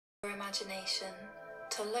imagination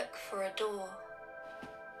to look for a door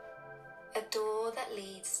that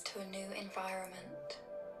leads to a new environment.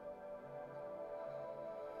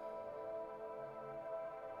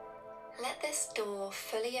 Let this door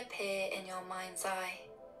fully appear in your mind's eye.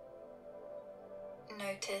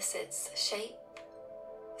 Notice its shape,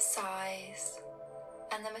 size,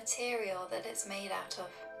 and the material that it's made out of.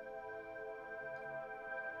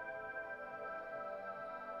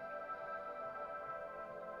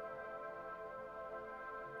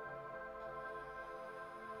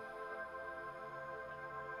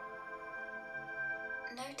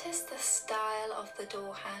 Notice the style of the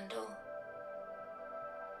door handle.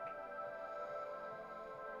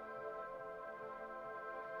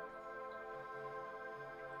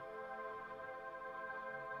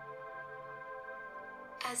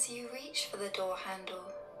 As you reach for the door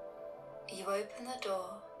handle, you open the door,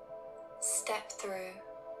 step through,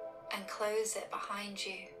 and close it behind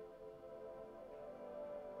you.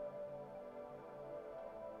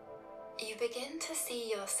 You begin to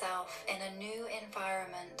see yourself in a new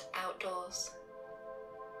environment outdoors.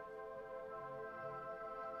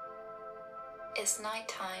 It's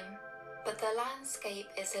nighttime, but the landscape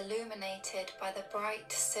is illuminated by the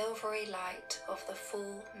bright silvery light of the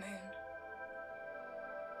full moon.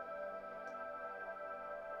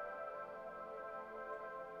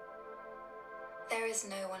 There is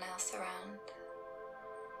no one else around.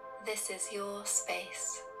 This is your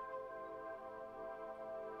space.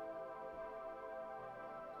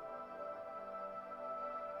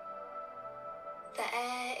 The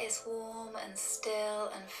air is warm and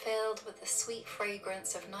still and filled with the sweet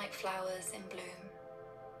fragrance of night flowers in bloom.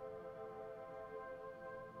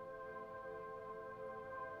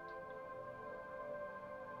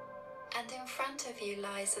 And in front of you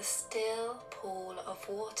lies a still pool of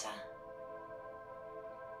water.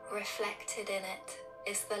 Reflected in it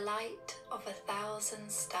is the light of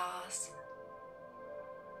 1,000 stars.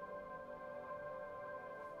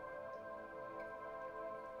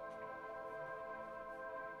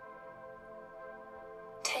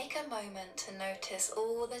 Take a moment to notice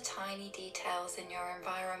all the tiny details in your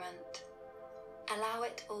environment. Allow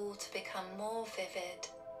it all to become more vivid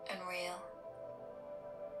and real.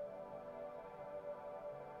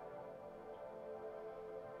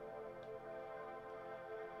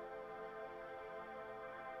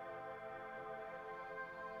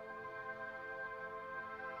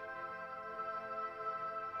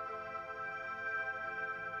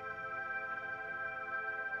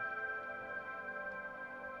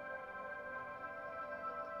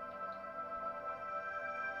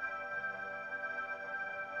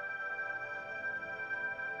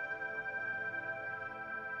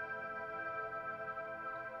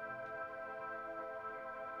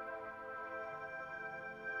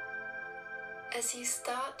 As you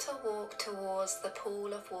start to walk towards the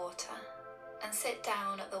pool of water and sit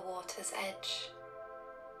down at the water's edge,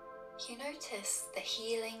 you notice the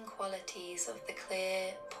healing qualities of the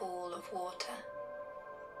clear pool of water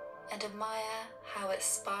and admire how it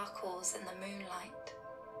sparkles in the moonlight.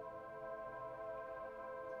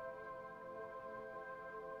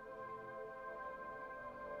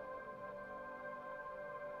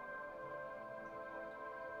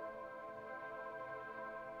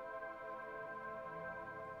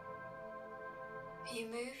 You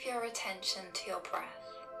move your attention to your breath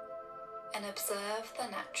and observe the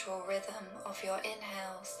natural rhythm of your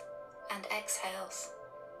inhales and exhales.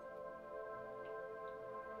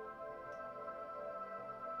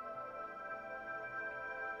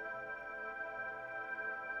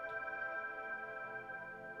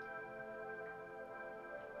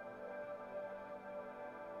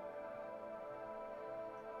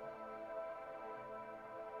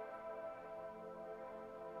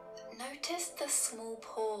 Notice the small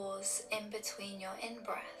pause in between your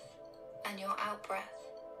in-breath and your out-breath.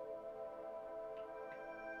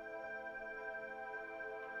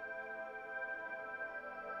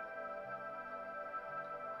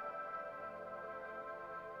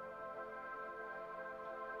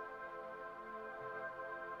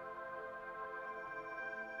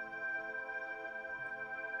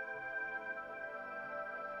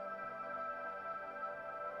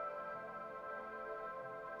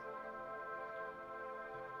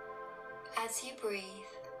 As you breathe,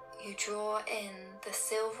 you draw in the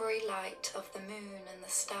silvery light of the moon and the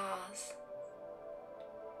stars.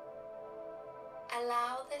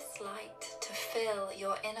 Allow this light to fill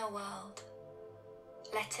your inner world.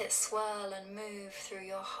 Let it swirl and move through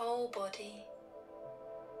your whole body,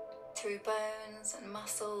 through bones and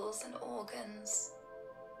muscles and organs.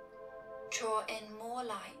 Draw in more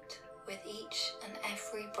light with each and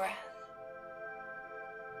every breath.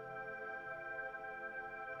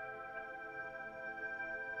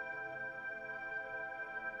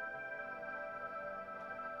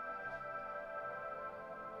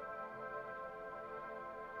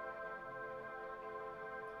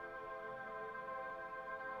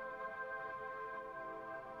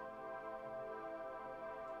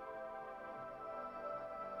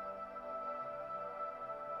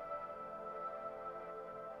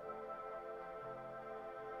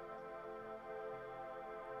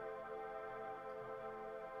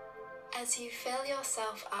 As you fill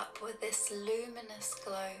yourself up with this luminous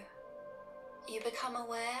glow, you become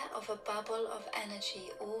aware of a bubble of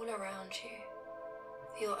energy all around you,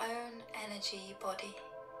 your own energy body.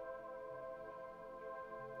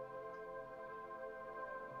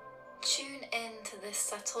 Tune into this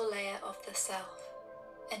subtle layer of the self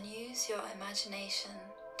and use your imagination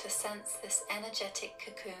to sense this energetic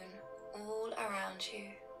cocoon all around you.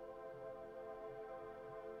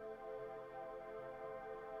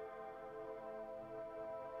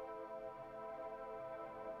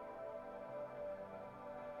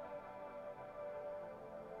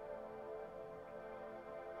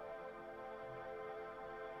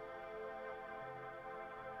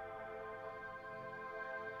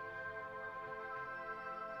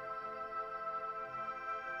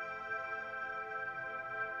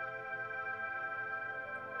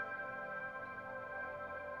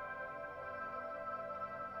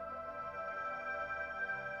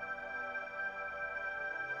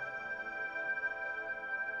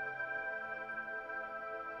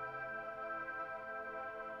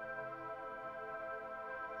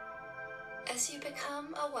 As you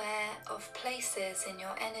become aware of places in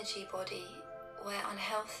your energy body where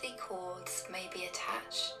unhealthy cords may be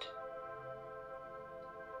attached,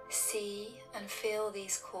 see and feel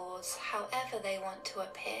these cords however they want to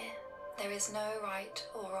appear. There is no right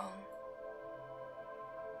or wrong.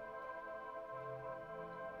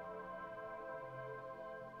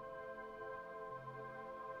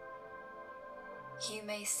 You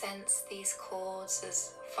may sense these cords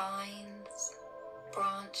as vines,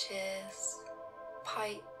 branches,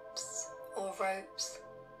 pipes, or ropes.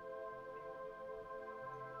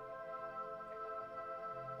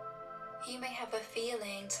 You may have a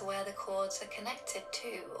feeling to where the cords are connected to,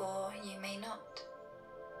 or you may not.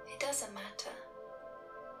 It doesn't matter.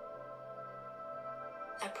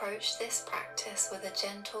 Approach this practice with a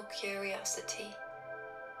gentle curiosity.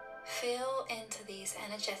 Feel into these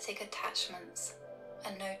energetic attachments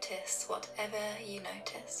and notice whatever you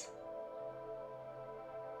notice.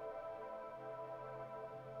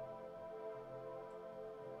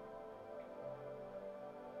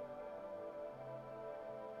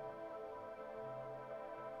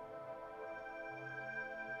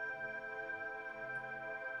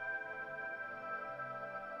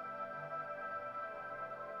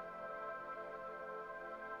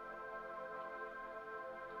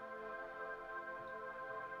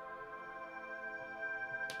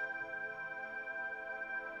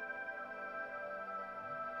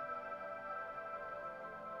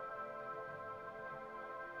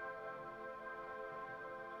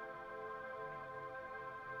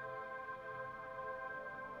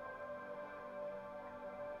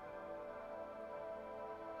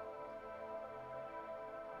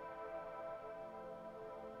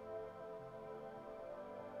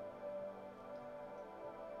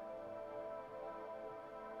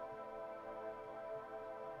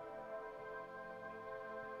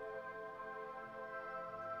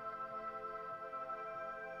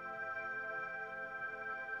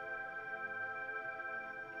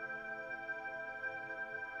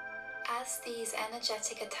 As these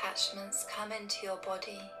energetic attachments come into your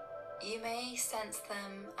body, you may sense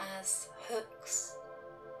them as hooks,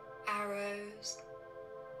 arrows,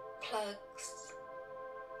 plugs,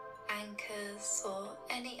 anchors, or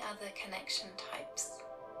any other connection types.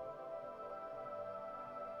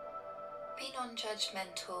 Be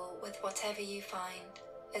non-judgmental with whatever you find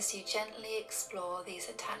as you gently explore these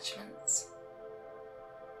attachments.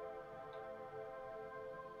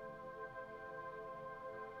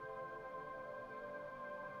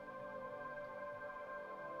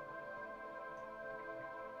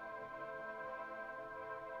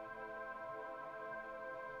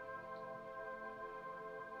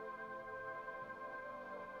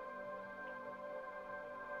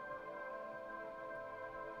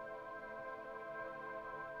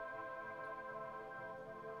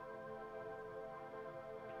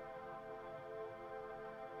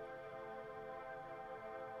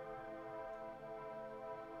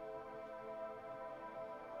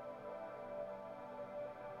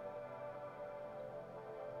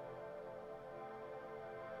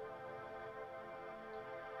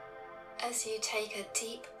 As you take a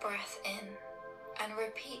deep breath in and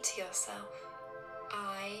repeat to yourself,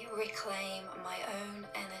 I reclaim my own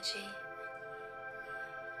energy.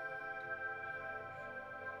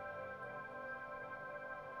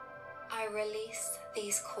 I release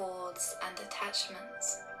these cords and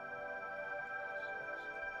attachments.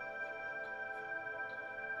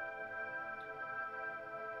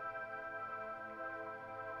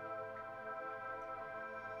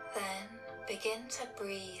 Then begin to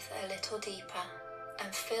breathe a little deeper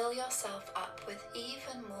and fill yourself up with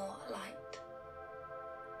even more light.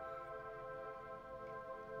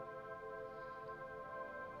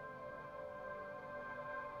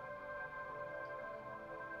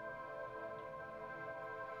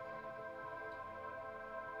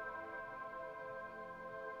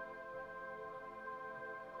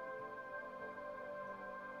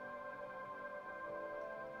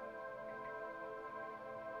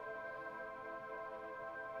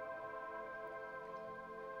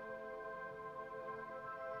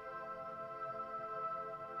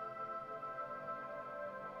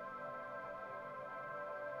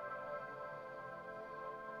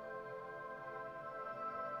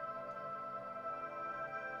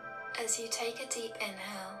 As you take a deep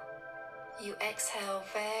inhale, you exhale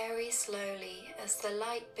very slowly as the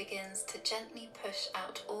light begins to gently push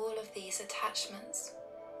out all of these attachments,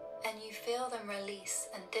 and you feel them release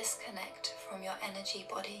and disconnect from your energy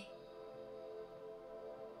body.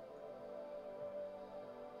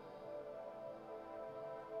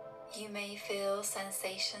 You may feel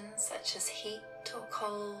sensations such as heat or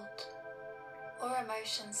cold, or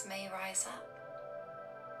emotions may rise up.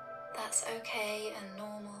 That's okay and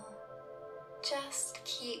normal. Just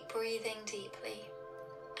keep breathing deeply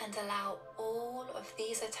and allow all of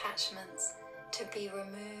these attachments to be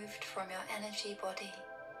removed from your energy body.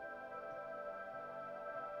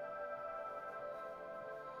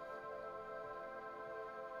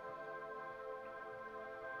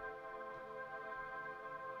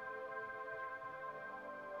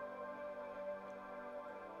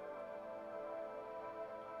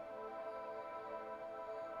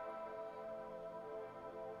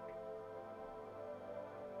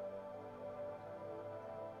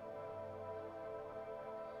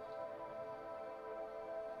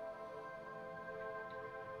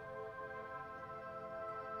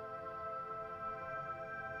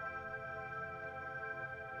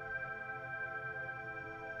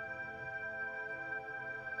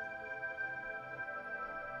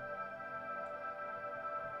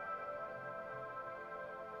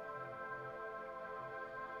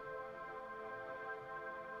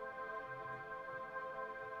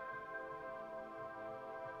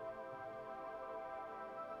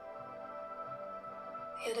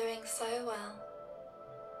 You're doing so well.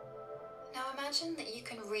 Now imagine that you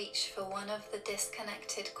can reach for one of the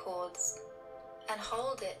disconnected cords and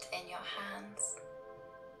hold it in your hands.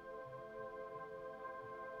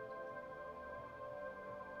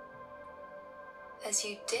 As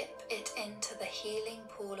you dip it into the healing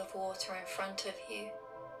pool of water in front of you,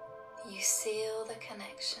 you seal the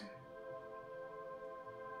connection.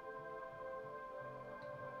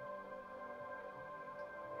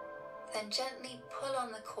 Then gently pull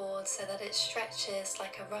on the cord so that it stretches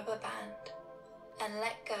like a rubber band, and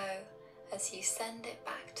let go as you send it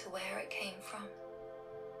back to where it came from.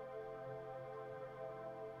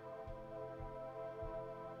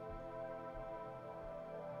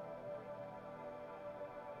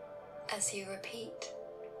 As you repeat,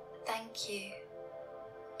 "Thank you,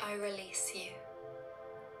 I release you."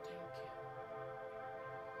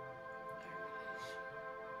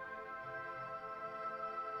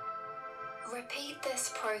 Repeat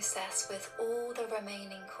this process with all the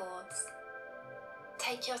remaining cords.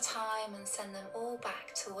 Take your time and send them all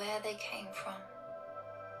back to where they came from.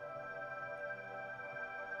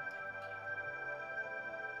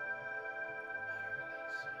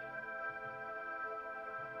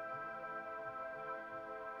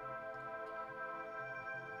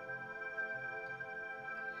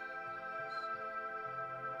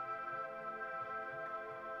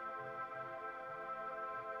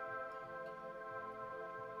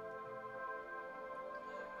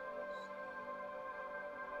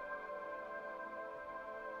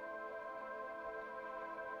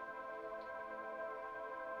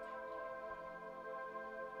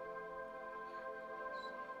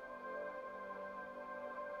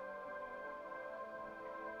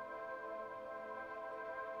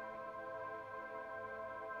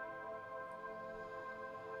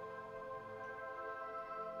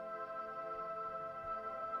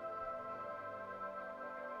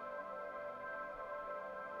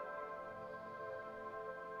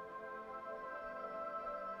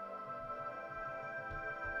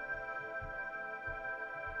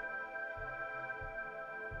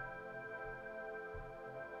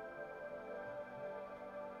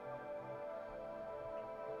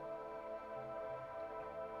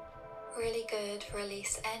 Really good.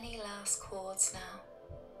 Release any last cords now.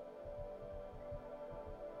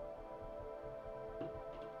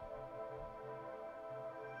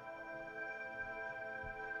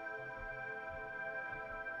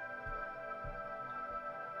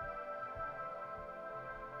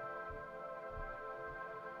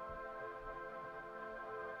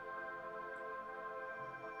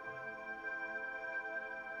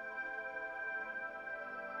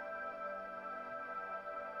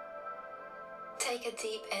 take a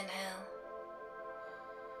deep inhale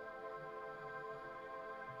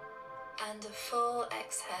and a full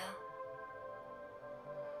exhale.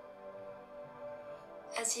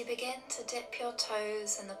 As you begin to dip your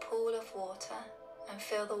toes in the pool of water and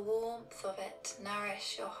feel the warmth of it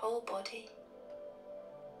nourish your whole body,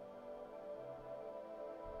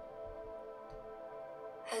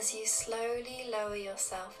 as you slowly lower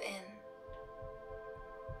yourself in,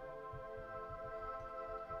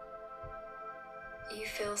 you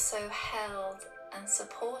feel so held and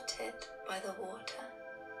supported by the water.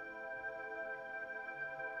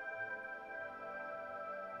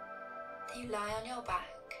 You lie on your back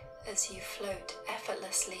as you float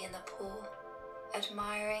effortlessly in the pool,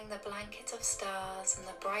 admiring the blanket of stars and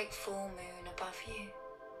the bright full moon above you.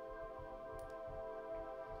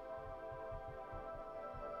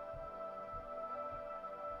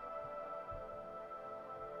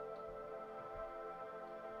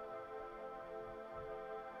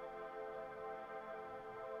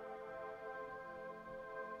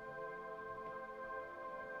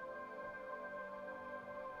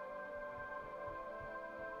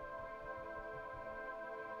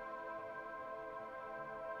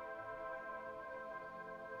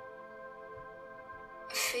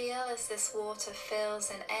 Feel as this water fills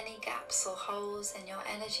in any gaps or holes in your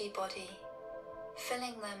energy body,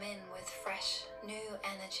 filling them in with fresh, new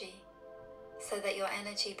energy, so that your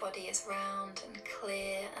energy body is round and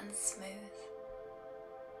clear and smooth.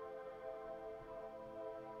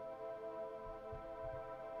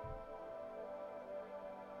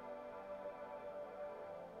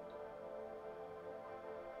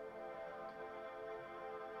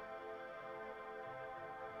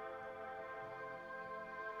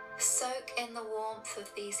 Soak in the warmth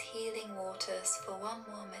of these healing waters for one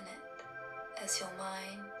more minute as your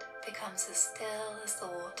mind becomes as still as the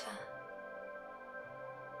water.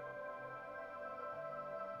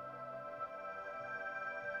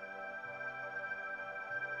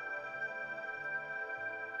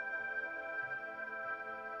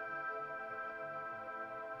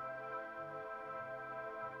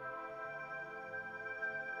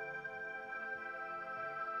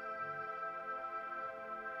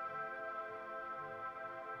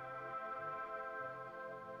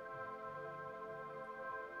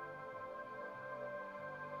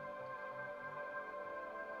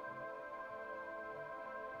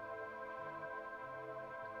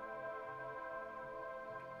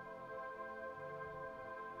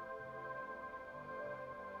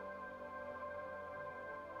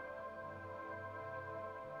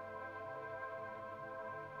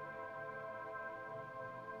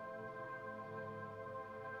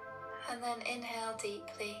 And then inhale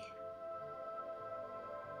deeply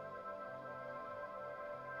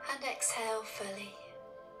and exhale fully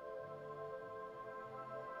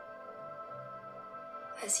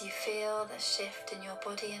as you feel the shift in your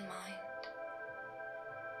body and mind.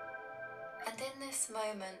 And in this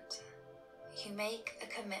moment, you make a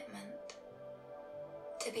commitment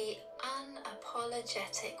to be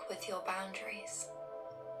unapologetic with your boundaries,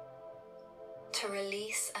 to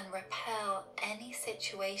release and repel any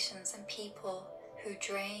situations and people who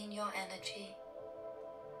drain your energy,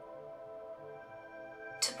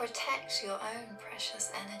 to protect your own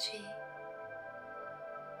precious energy.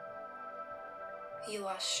 You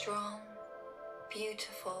are strong,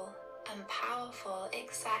 beautiful, and powerful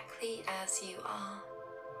exactly as you are.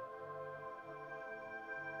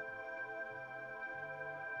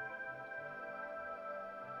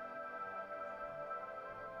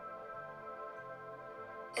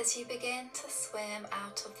 As you begin to swim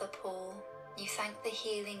out of the pool, you thank the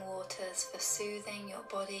healing waters for soothing your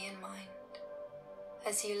body and mind.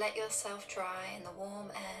 As you let yourself dry in the warm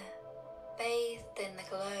air, bathed in the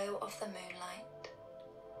glow of the moonlight.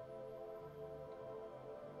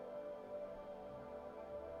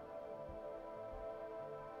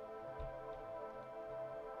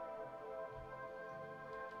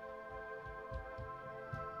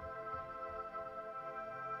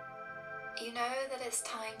 You know that it's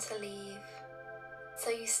time to leave, so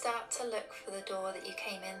you start to look for the door that you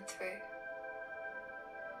came in through.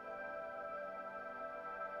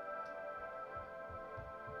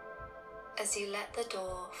 As you let the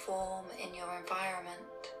door form in your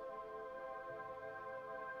environment,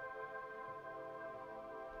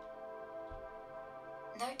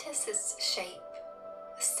 notice its shape,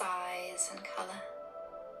 size, and color.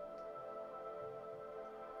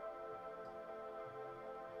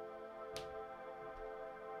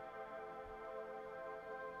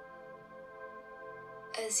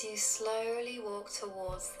 As you slowly walk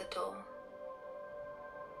towards the door,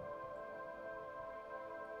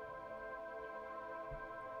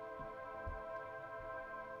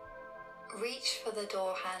 Reach for the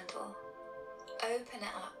door handle, open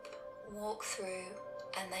it up, walk through,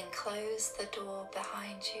 and then close the door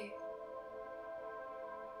behind you.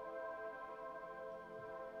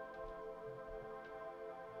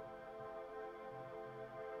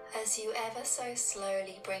 As you ever so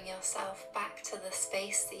slowly bring yourself back to the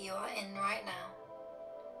space that you are in right now,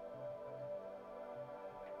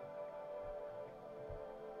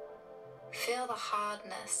 feel the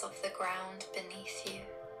hardness of the ground beneath you.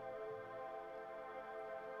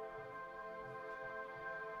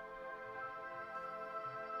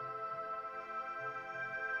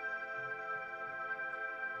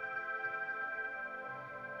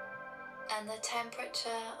 And the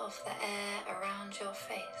temperature of the air around your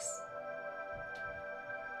face.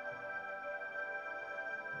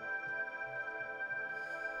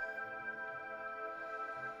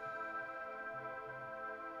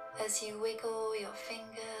 As you wiggle your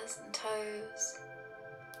fingers and toes,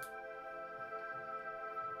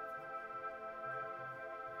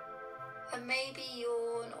 and maybe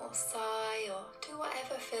yawn or sigh or do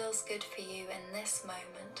whatever feels good for you in this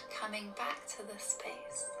moment, coming back to the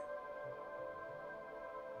space.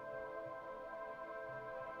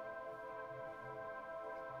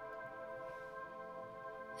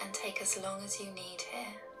 And take as long as you need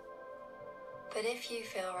here. But if you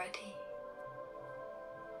feel ready,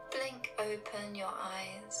 blink open your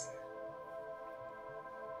eyes.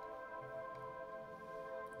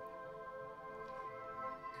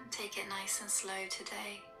 And take it nice and slow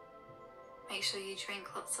today. Make sure you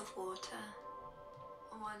drink lots of water.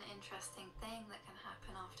 One interesting thing that can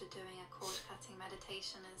happen after doing a cord cutting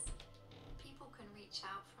meditation is people can reach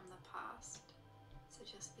out from the past. So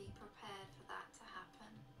just be prepared for that to happen.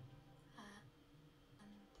 And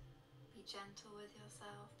be gentle with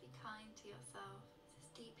yourself, be kind to yourself. This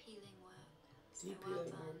is deep healing work. So well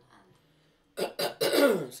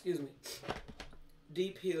done. Excuse me.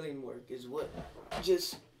 Deep healing work is what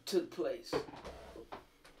just took place.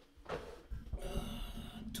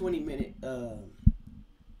 20-minute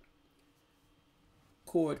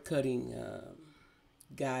cord cutting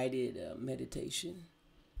guided meditation.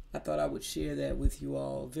 I thought I would share that with you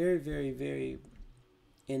all. Very, very, very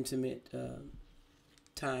intimate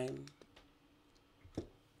time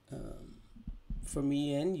for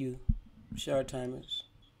me and you, Char timers.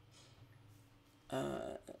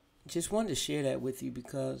 Just wanted to share that with you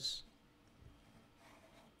because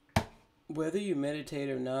whether you meditate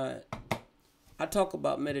or not, I talk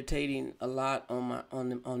about meditating a lot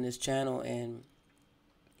on this channel, and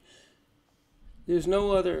there's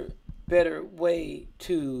no other better way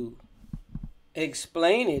to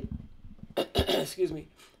explain it excuse me,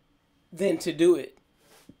 than to do it.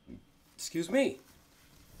 Excuse me.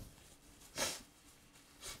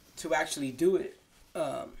 To actually do it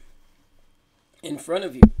in front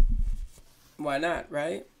of you. Why not,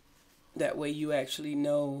 right? That way you actually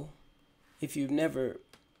know, if you've never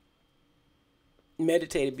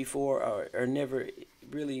meditated before or never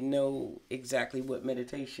really know exactly what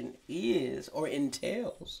meditation is or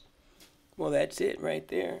entails. Well, that's it right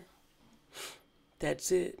there.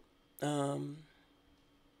 That's it.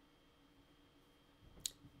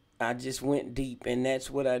 I just went deep, and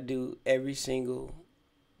that's what I do every single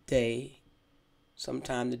day.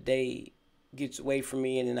 Sometime the day gets away from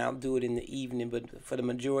me, and then I'll do it in the evening. But for the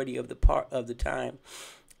majority of the time,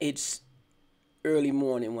 it's early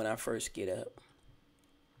morning when I first get up.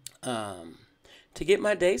 To get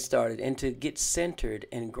my day started and to get centered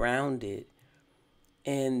and grounded.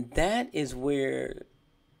 And that is where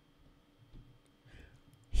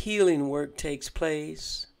healing work takes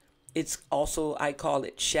place. It's also, I call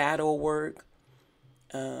it shadow work.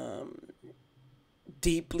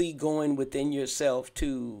 Deeply going within yourself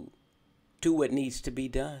to do what needs to be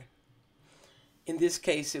done. In this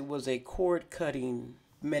case, it was a cord cutting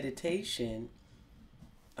meditation,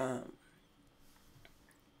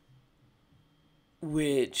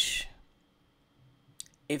 which,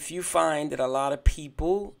 if you find that a lot of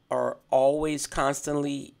people are always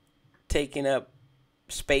constantly taking up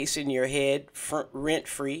space in your head,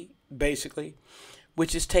 rent-free, basically,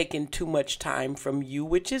 which is taking too much time from you,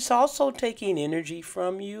 which is also taking energy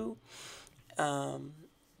from you,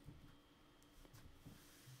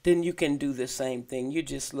 then you can do the same thing. You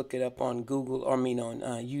just look it up on Google, on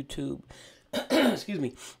YouTube, excuse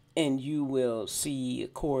me, and you will see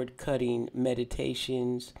cord cutting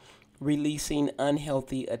meditations, releasing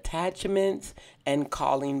unhealthy attachments, and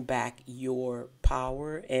calling back your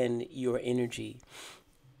power and your energy.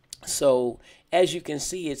 So as you can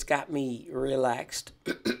see, it's got me relaxed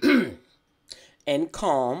and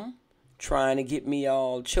calm, trying to get me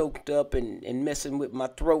all choked up and messing with my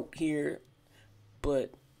throat here.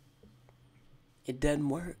 But It doesn't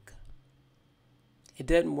work. It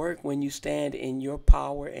doesn't work when you stand in your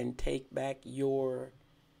power and take back your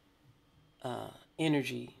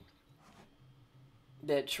energy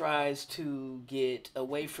that tries to get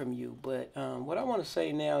away from you. But what I want to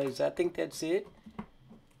say now is I think that's it.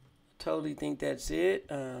 Totally think that's it.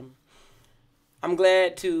 I'm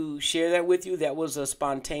glad to share that with you. That was a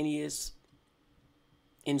spontaneous,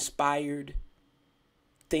 inspired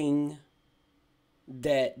thing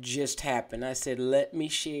that just happened. I said, let me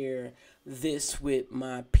share this with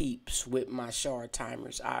my peeps, with my Char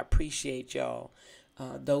timers. I appreciate y'all.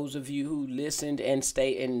 Those of you who listened and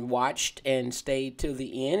stayed and watched and stayed till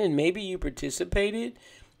the end, and maybe you participated,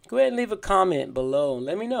 go ahead and leave a comment below and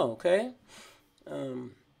let me know, okay?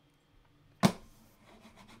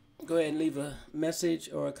 Go ahead and leave a message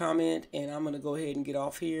or a comment, and I'm going to go ahead and get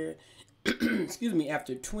off here. Excuse me,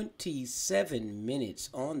 after 27 minutes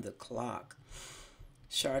on the clock.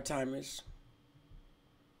 Char timers,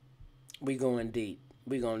 we going deep.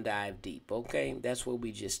 We going to dive deep, okay? That's what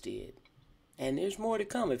we just did. And there's more to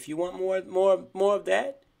come. If you want more of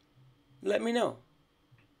that, let me know.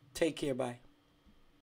 Take care. Bye.